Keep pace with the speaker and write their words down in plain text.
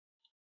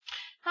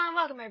Hello and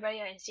welcome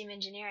everybody, I'm Steamy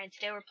Ingenera, and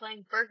today we're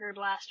playing Burger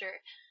Blaster.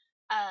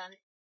 I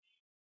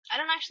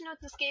don't actually know what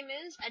this game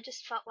is, I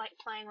just felt like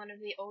playing one of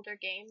the older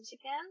games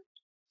again,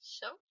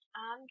 so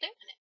I'm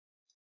doing it.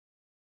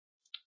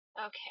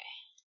 Okay,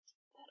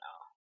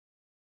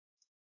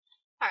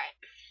 alright.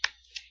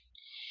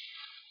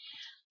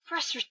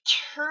 Press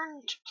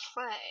return to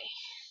play.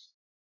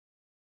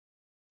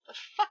 The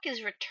fuck is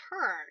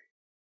return?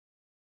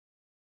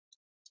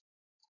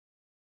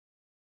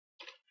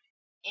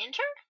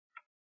 Enter?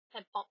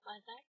 I bumped my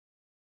thing.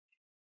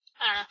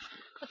 I don't know.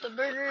 Put the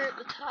burger,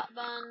 the top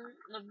bun,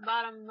 the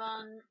bottom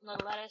bun, the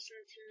lettuce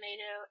and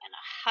tomato, and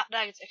a hot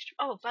dog is extra.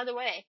 Oh, by the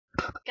way,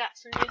 got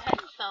some new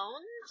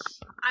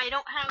headphones. I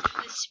don't have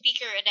the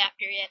speaker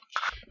adapter yet.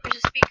 There's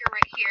a speaker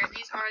right here.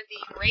 These are the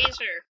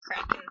Razer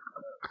Kraken.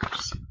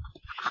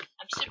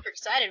 I'm super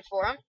excited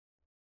for them.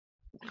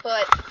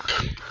 But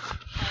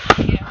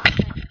you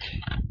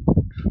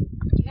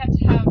have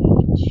to have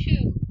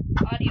two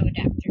audio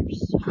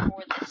adapters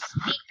for the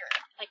speaker,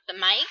 like the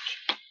mic.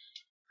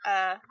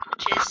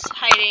 Which is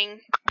hiding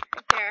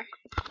right there.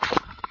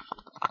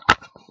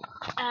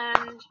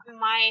 And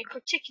my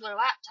particular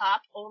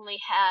laptop only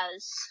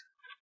has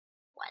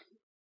one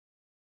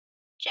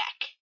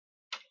jack.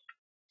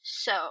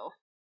 So,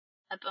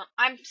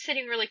 I'm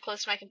sitting really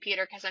close to my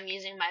computer because I'm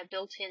using my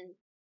built-in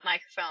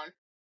microphone.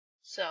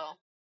 So,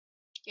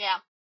 yeah.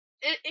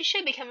 It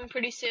should be coming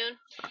pretty soon.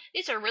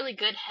 These are really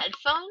good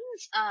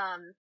headphones.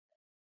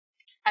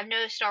 I've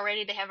noticed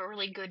already they have a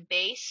really good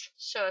bass,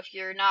 so if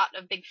you're not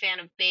a big fan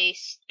of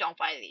bass, don't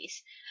buy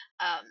these.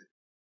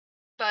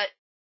 But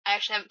I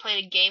actually haven't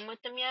played a game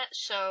with them yet,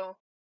 so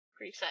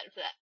pretty excited for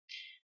that.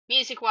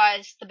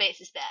 Music-wise, the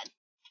bass is bad.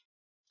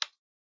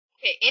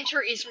 Okay,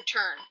 enter is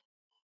return.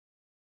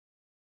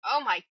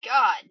 Oh my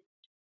god.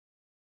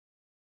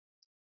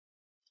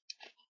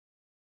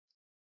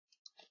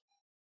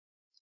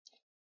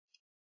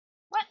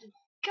 What in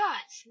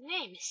God's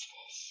name is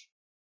this?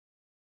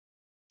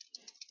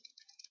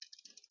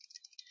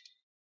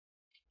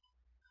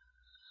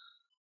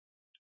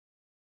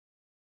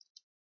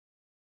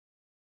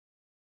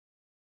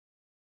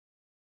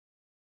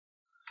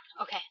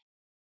 Okay.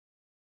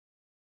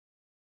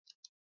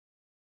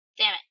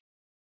 Damn it.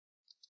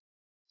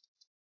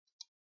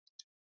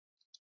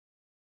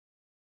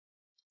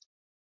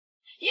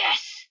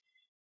 Yes!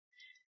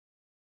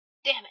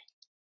 Damn it.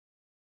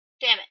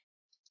 Damn it.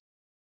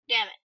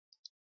 Damn it.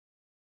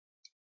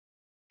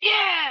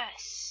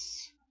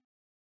 Yes!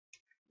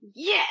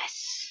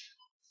 Yes!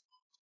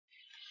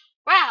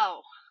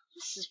 Wow!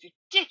 This is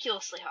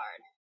ridiculously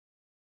hard.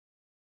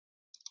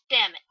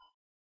 Damn it.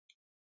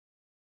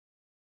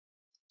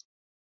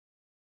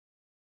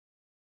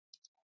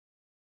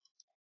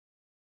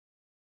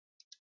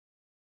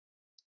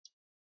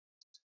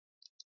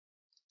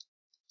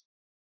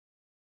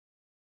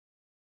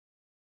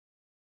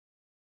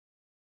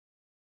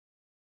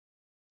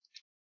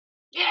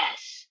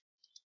 Yes!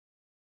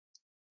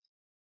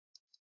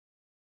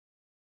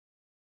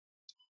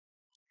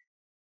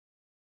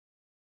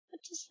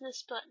 What does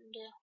this button do?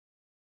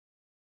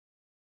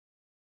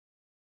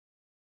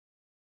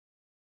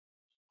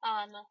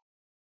 No.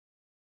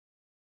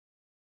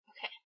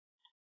 Okay.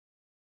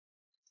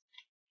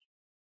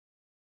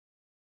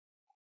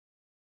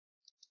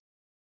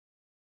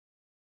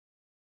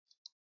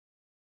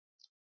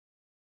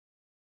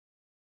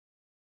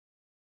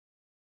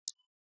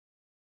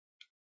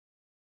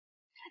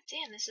 God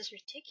damn, this is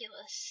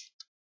ridiculous.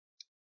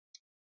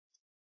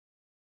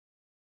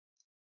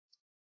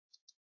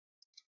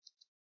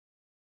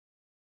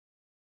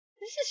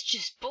 This is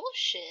just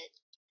bullshit.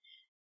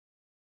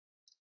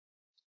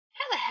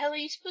 How the hell are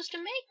you supposed to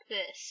make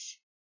this?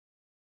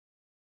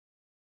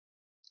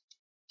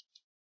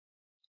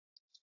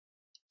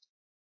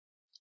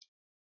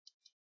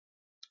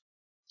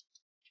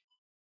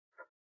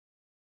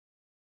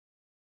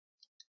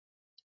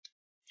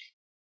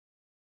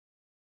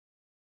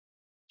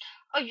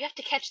 Oh, you have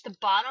to catch the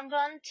bottom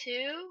bun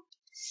too?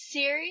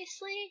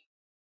 Seriously?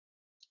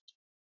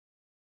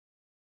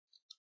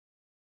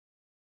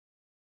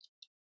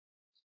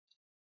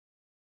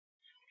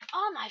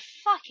 Oh my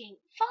fucking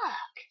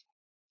fuck.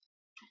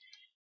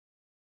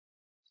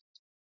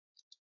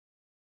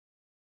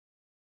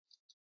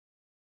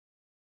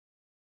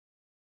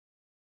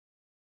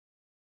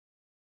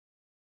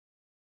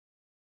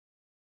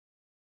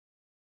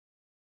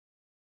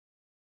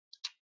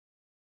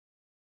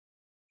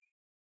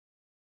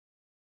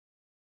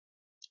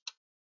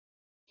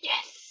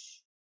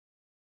 Yes.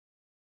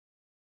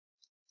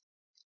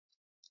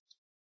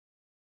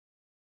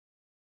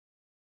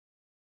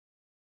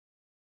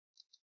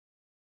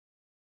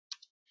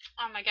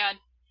 Oh my god.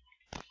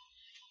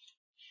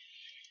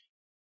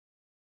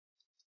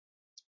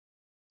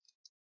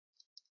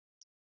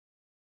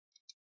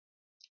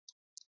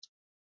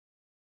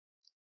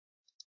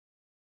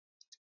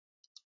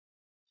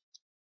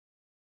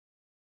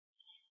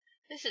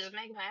 This is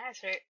making my eyes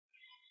hurt.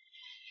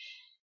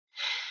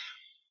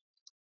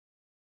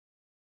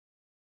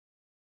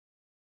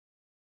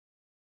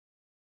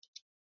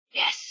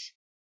 Yes.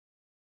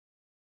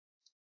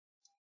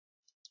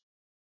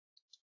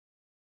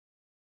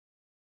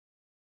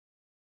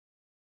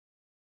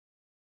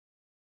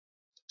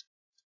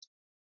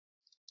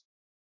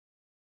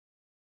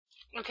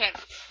 Okay,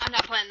 I'm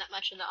not playing that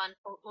much of the on.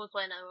 We'll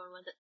play another one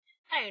with it.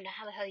 I don't even know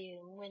how the hell you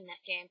even win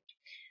that game.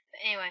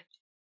 But anyway,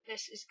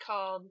 this is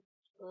called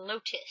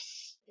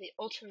Lotus, the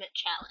Ultimate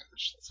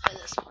Challenge. Let's play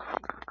this one.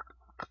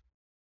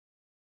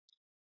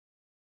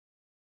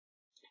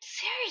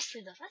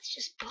 Seriously though, that's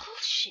just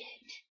bullshit.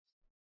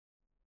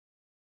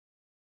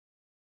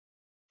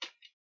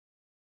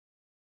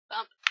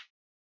 Bump.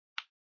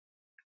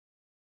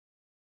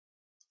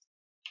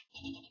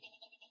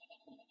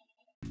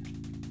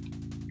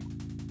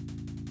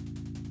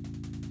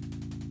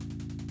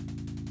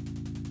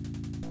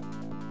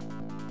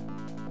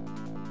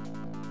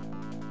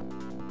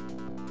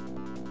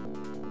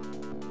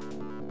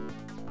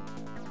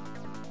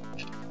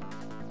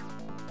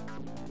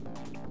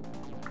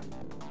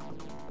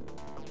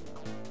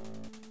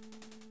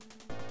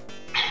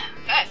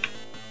 Okay.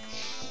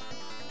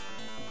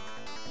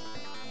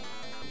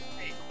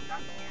 Wait, stop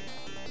again.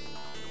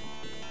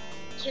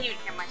 I can't even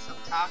hear myself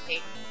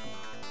talking.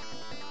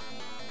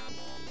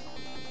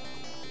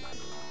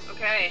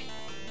 Okay.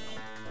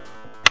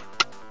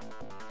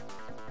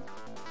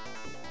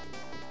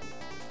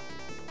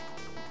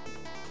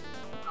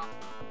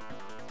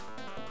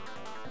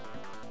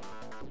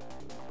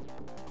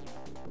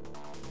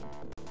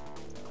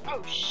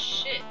 Oh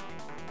shit.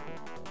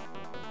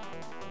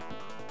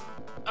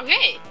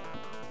 Okay.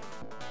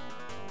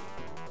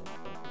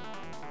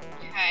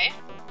 Okay.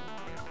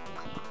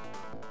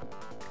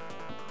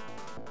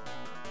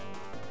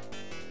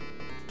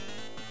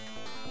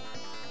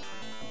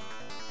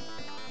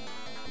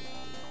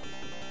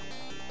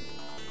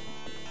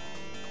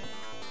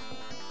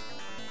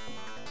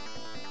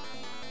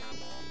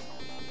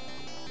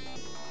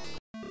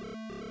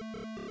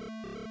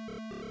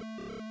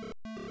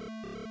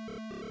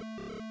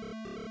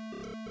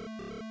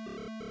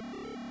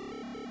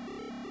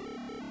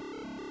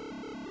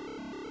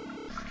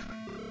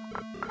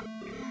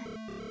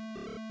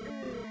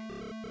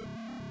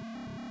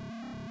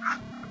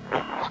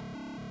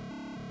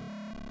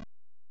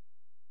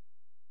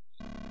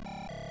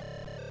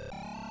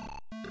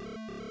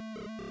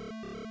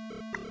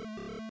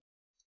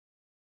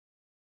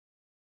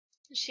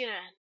 I'm just gonna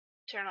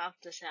turn off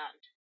the sound.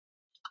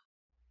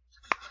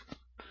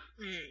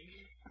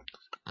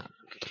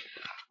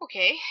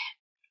 Okay.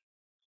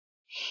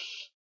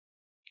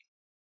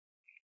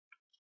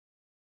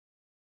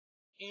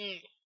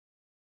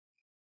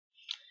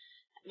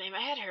 Made my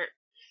head hurt.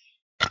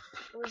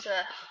 It was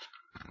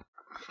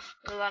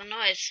a lot of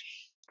noise.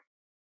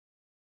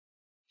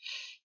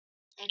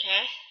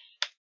 Okay.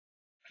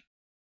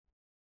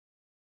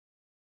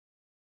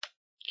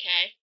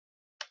 Okay.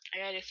 I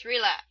gotta do 3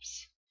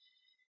 laps.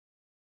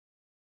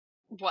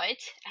 What?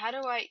 How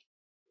do I?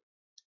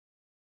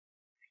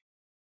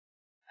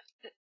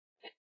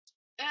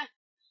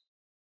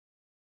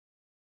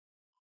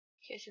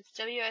 Okay, so it's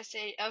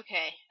WSAD.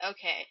 Okay,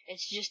 okay.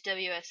 It's just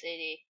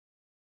WSAD.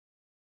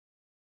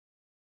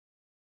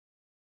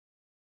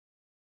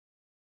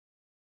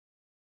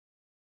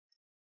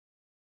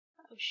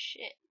 Oh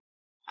shit.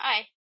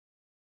 Hi.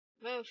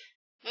 Move.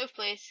 Move,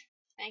 please.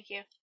 Thank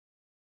you.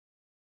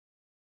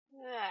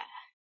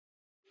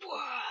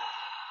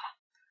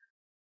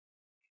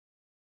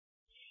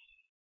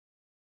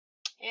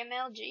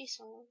 MLG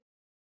song.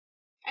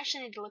 I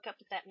actually need to look up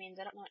what that means.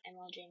 I don't know what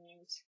MLG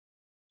means.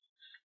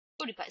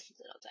 Booty Pie says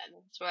it all the time.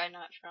 That's where I know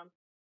it from.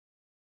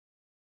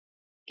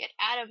 Get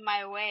out of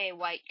my way,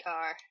 white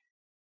car.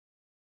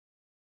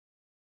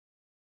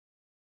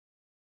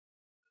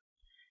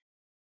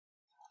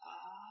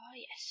 Ah,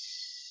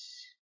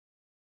 yes.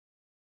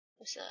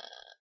 What's up?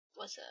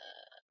 What's up?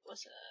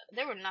 What's up?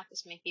 There were not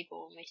this many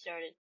people when we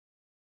started.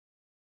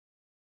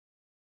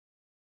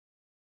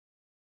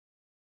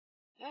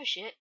 Oh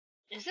shit.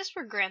 Is this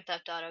where Grand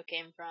Theft Auto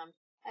came from?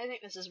 I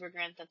think this is where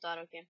Grand Theft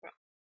Auto came from.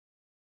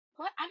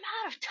 What? I'm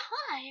out of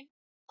time?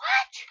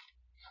 What?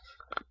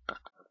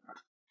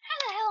 How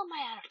the hell am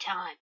I out of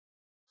time?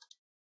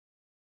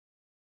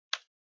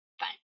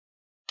 Fine.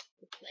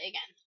 We'll play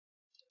again.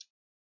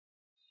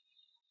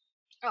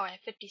 Oh, I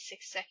have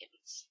 56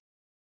 seconds.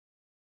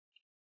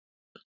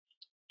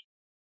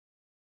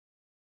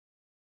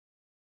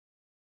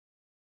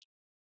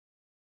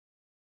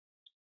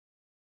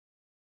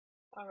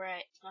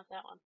 Alright, it's not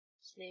that one.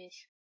 It's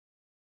these.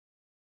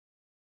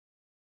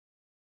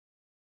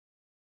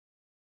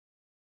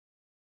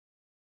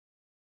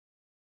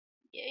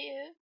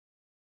 Yeah.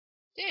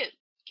 Dude,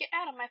 get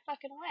out of my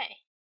fucking way.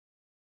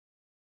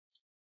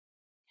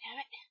 Damn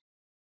it.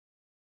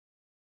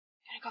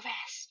 Gotta go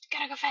fast.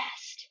 Gotta go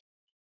fast.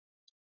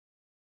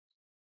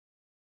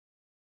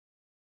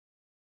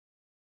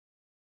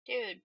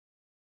 Dude.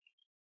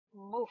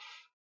 Move.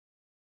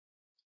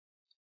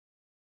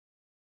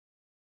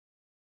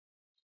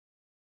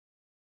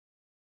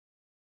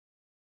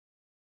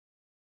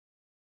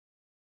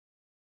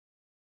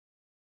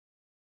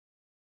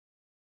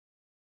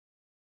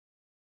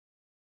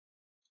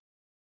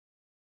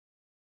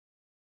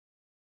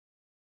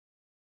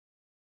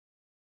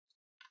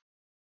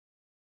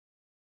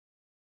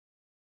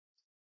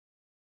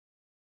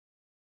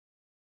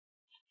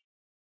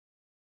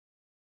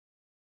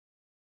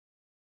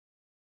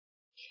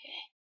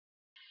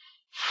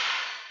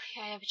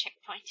 Okay, I have a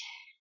checkpoint.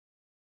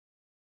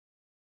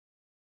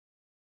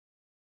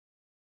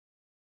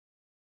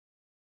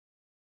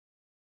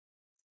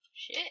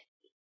 Shit.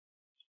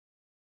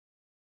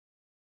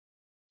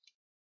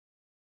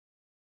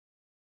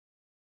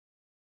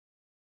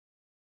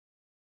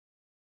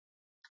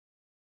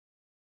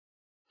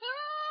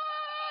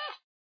 Ah!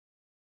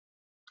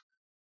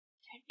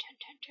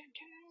 Turn.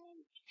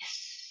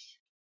 Yes.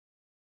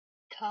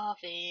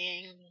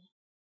 Coughing.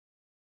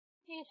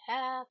 It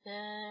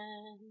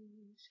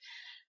happens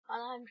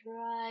while I'm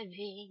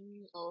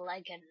driving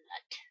like a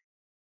nut.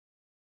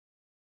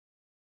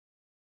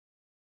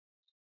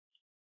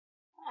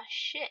 Ah,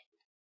 shit.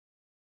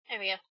 There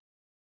we go.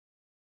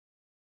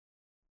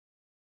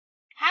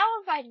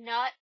 How have I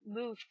not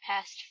moved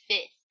past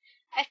 5th?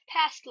 I've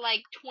passed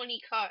like 20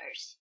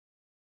 cars.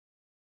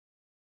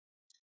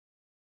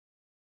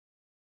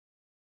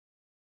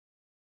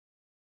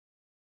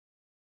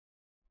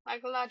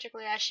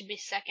 Psychologically, I should be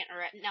 2nd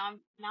right now. I'm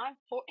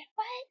 4th.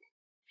 What?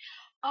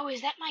 Oh,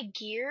 is that my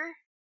gear?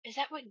 Is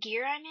that what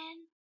gear I'm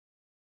in?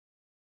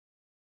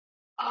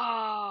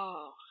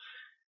 Oh.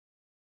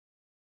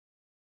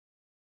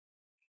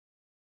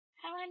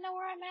 How do I know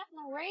where I'm at in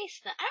the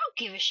race then? I don't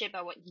give a shit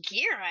about what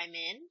gear I'm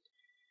in.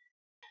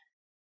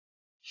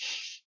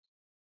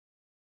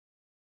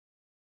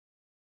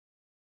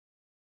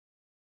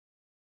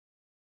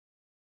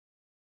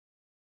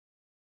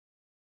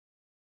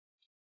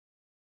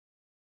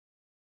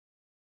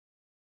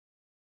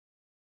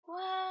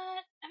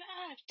 What? I'm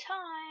out of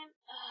time.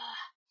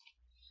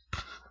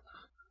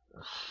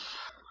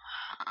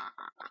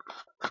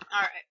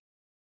 Alright.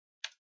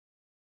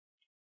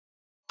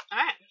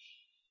 Alright.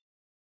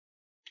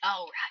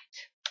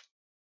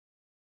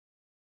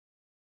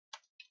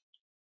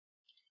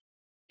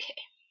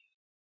 Okay.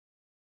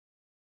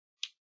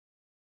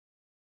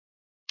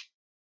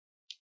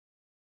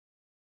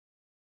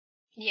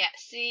 Yeah,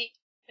 see,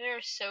 there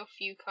are so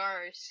few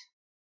cars.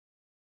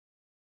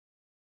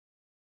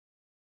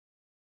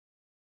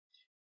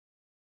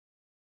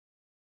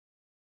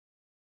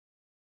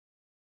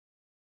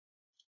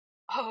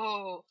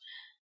 Oh.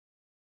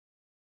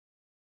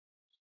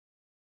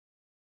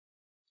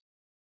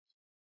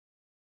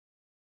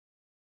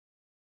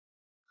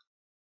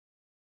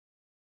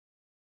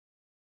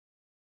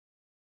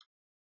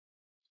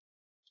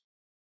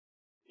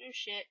 Oh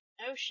shit.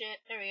 Oh shit.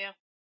 There we go.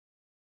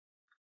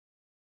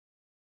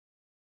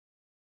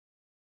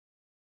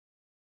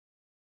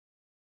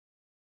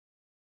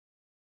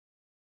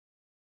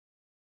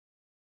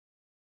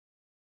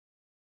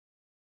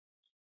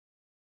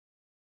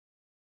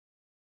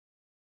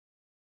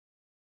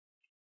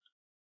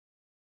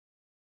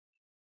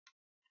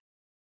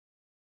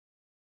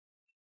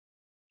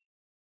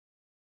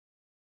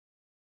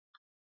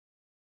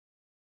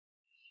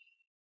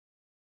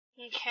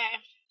 Okay.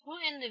 We'll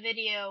end the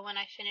video when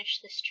I finish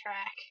this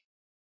track.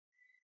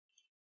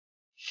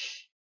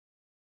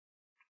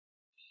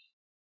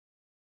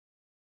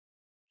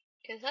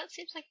 Because that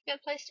seems like a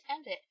good place to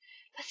end it.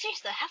 But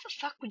seriously, how the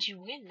fuck would you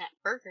win that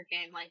burger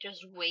game? Like,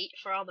 just wait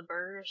for all the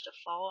burgers to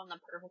fall in the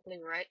perfectly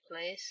right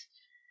place?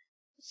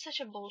 It's such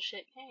a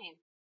bullshit game.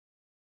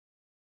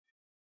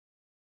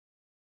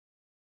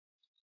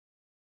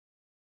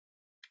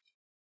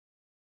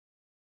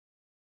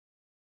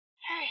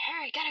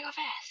 Hurry, gotta go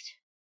fast.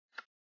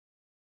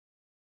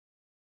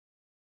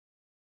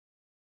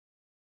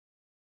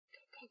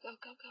 Go.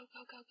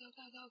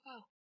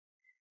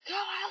 Go,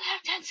 I only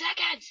have 10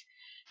 seconds!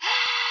 Ah!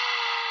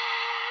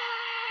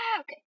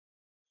 Okay.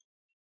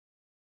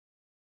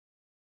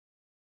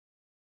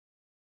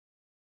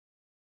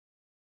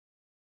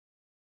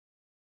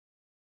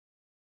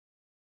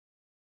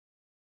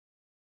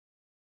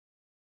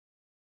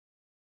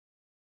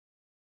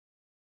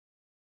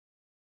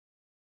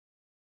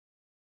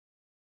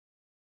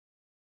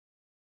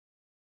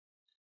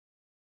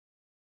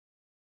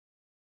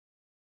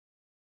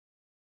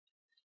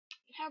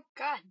 Oh,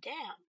 goddamn.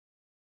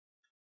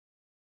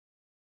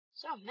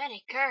 So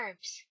many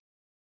curves.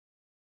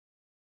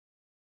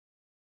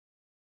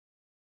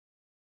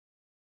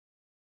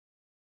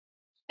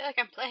 I feel like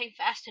I'm playing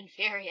Fast and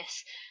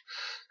Furious.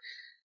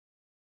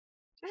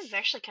 This is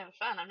actually kind of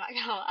fun, I'm not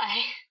gonna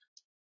lie.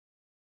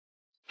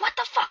 What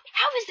the fuck?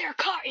 How is there a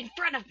car in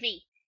front of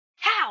me?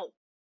 How?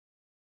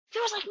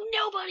 There was like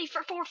nobody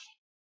for 4.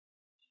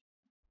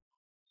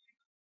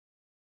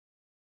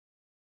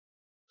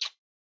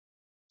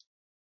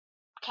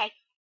 Okay.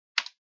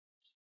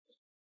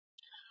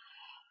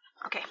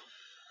 Okay.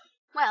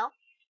 Well,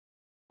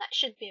 that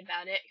should be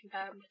about it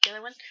compared with the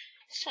other one.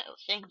 So,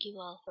 thank you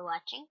all for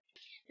watching.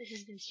 This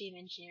has been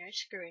Steamy Ingenera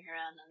screwing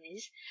around on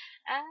these.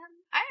 I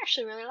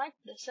actually really liked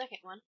the second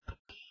one.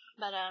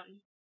 But,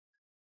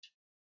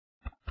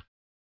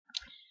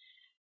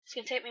 it's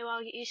gonna take me a while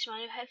to get used to my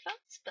new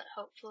headphones, but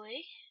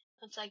hopefully,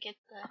 once I get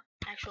the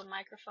actual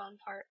microphone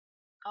part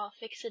all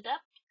fixed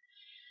up,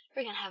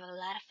 we're gonna have a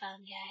lot of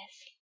fun, guys.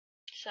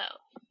 So,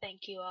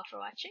 thank you all for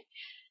watching.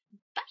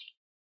 Bye!